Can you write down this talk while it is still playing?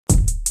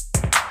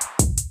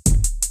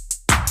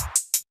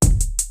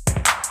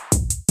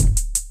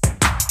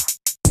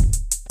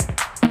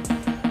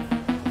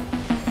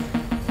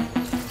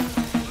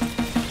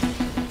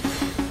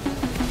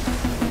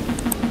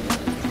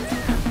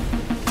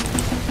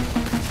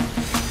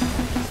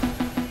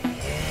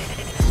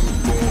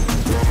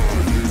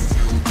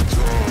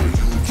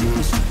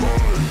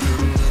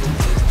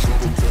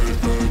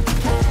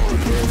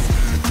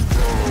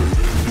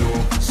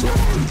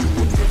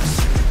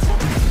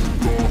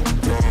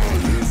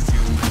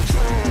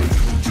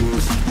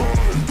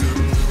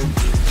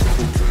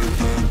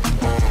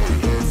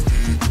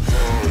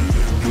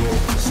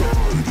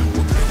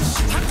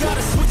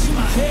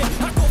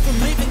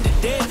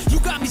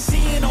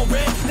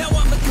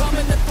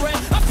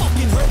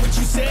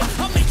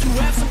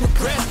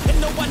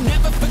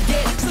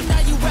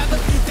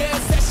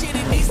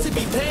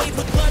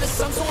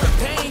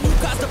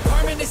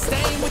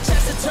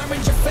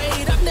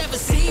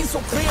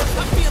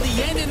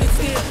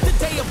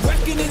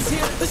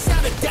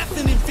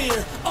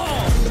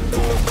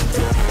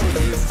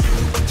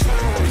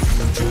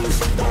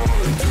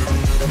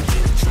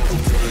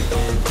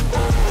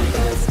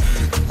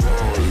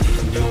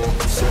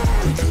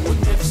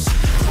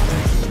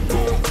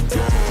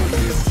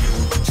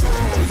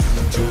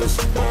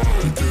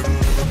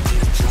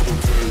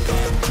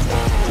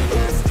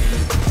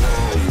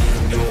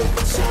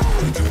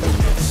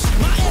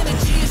My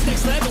energy is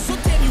next level, so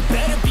damn you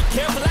better be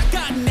careful. I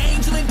got an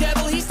angel and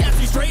devil, he snaps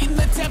me straight in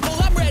the temple.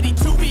 I'm ready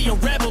to be a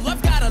rebel,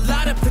 I've got a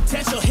lot of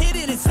potential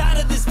hidden inside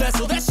of this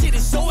vessel. That shit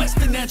is so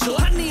exponential.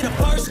 I need a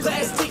first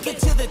class ticket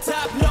to the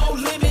top, no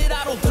limit.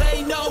 I don't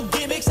play no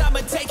gimmicks, I'ma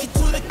take you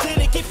to the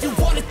clinic. If you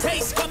want a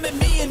taste, come at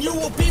me and you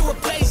will be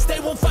replaced. They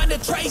won't find a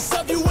trace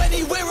of you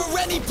anywhere or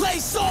any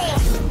place. Oh,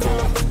 you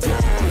gon'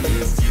 die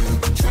if you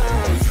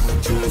try,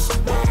 you just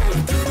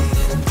might get a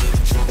little bit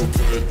of trouble,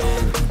 get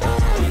on.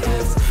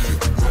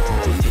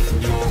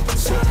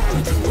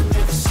 You will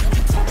never see me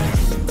coming.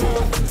 You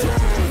gon'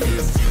 die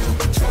if you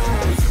try.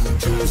 You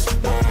just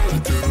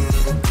might get a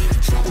little bit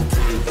of trouble.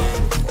 Get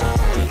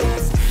on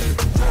left me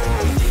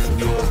right in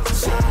your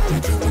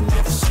side. You will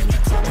never see me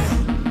coming.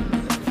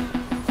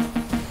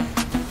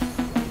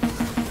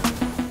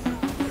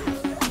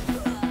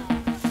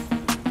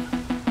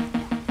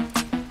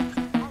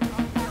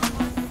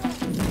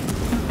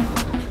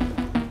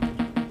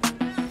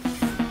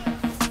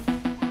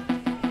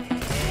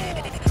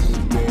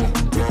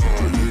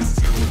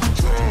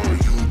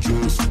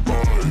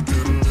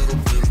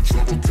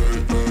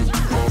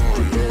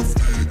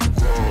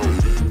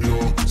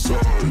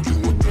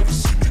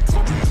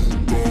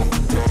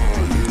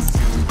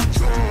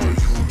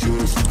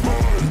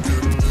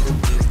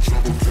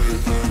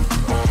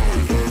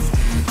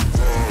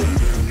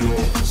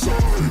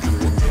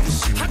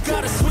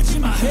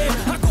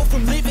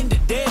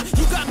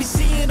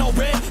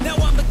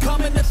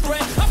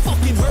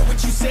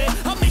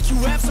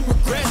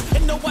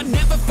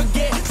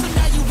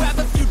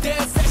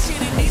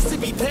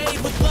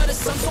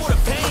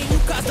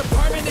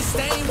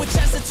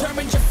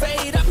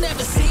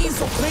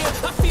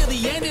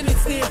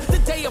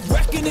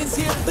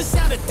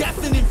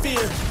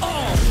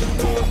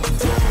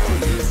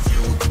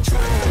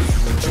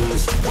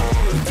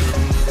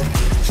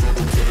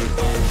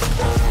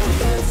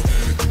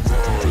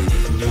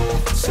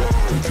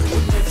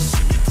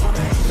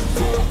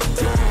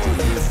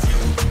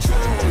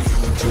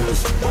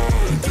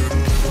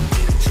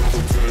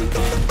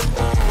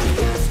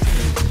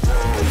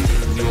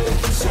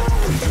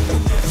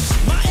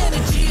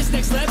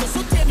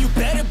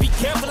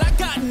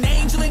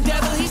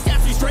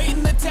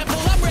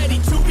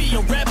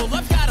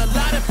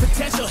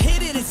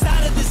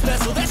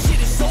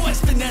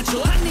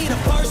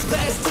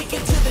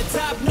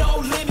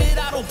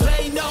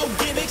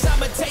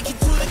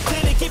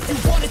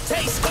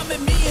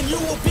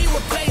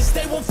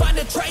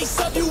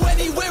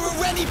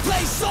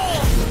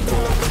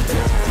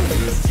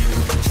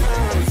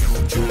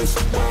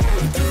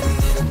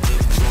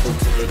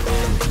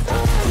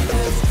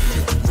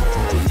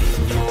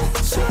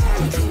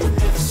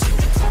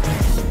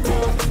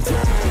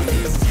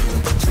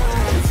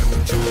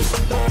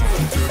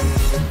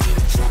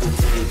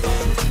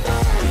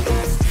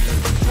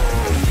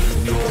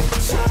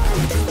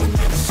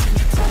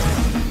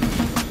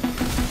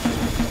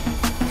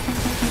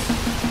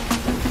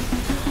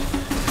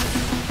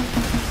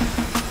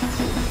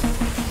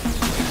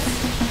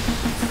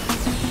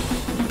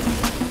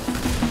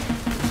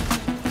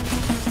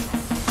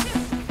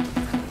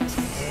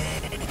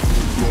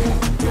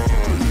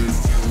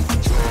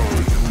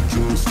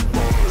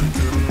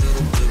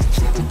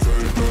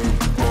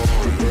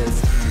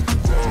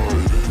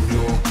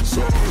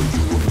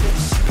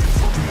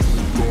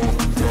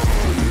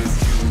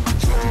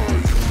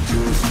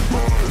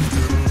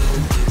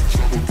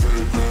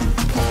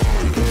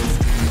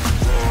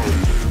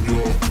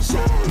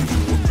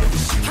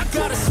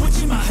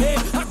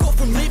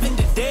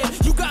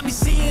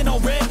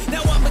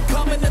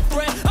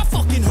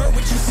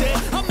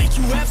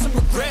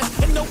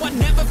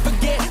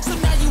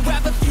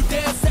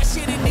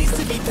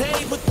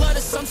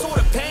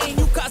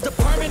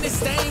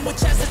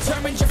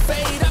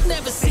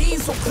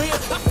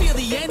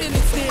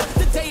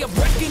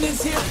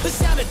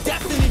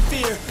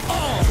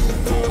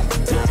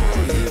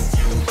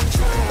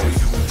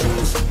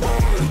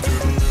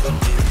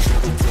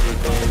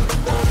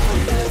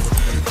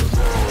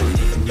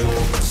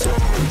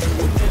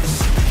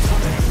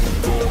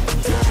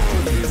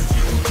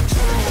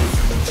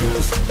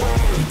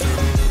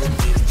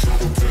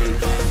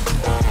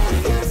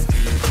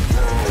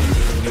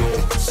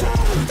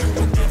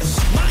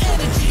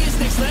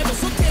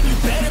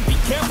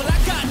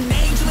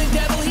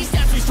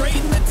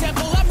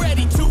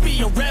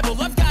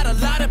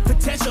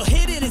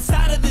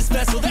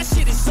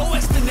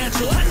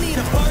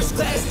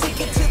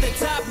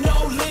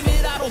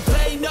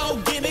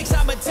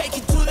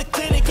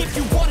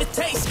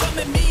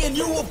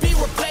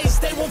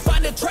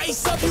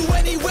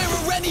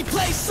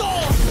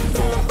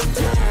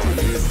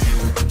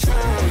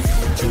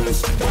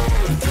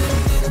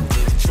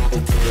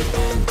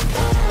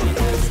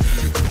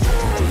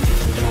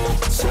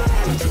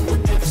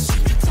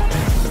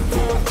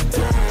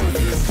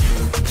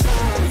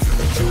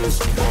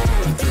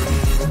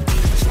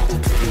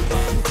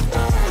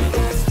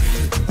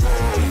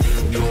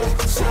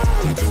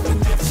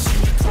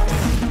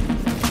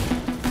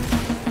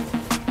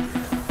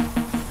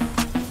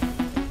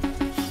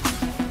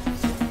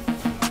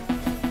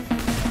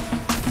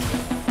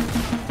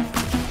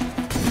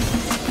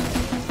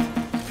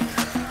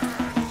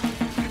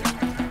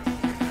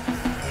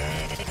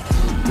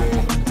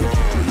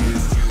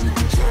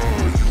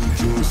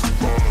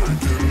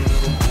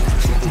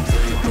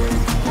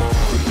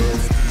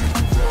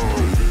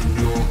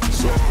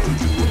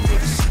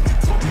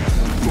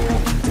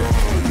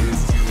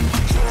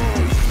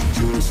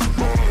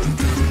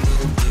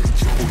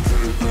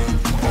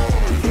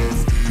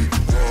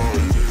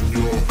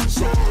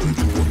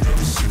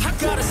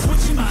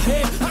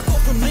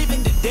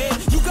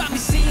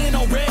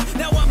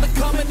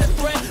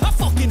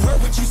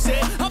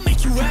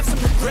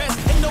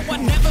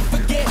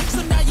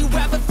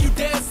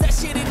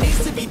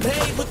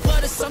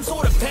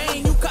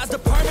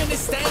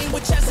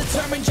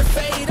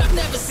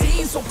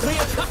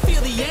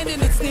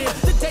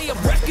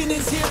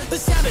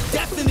 sound of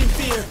deafening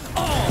fear.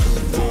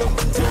 Don't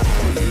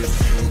die if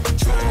you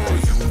try,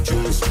 you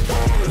just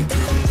might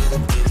get a little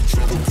bit of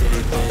trouble,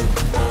 getting on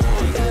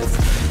life.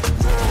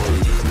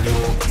 Right in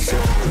your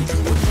side, you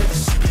will never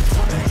see me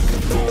coming.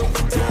 Don't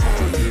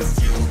die if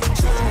you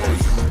try,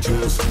 you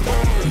just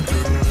might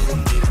get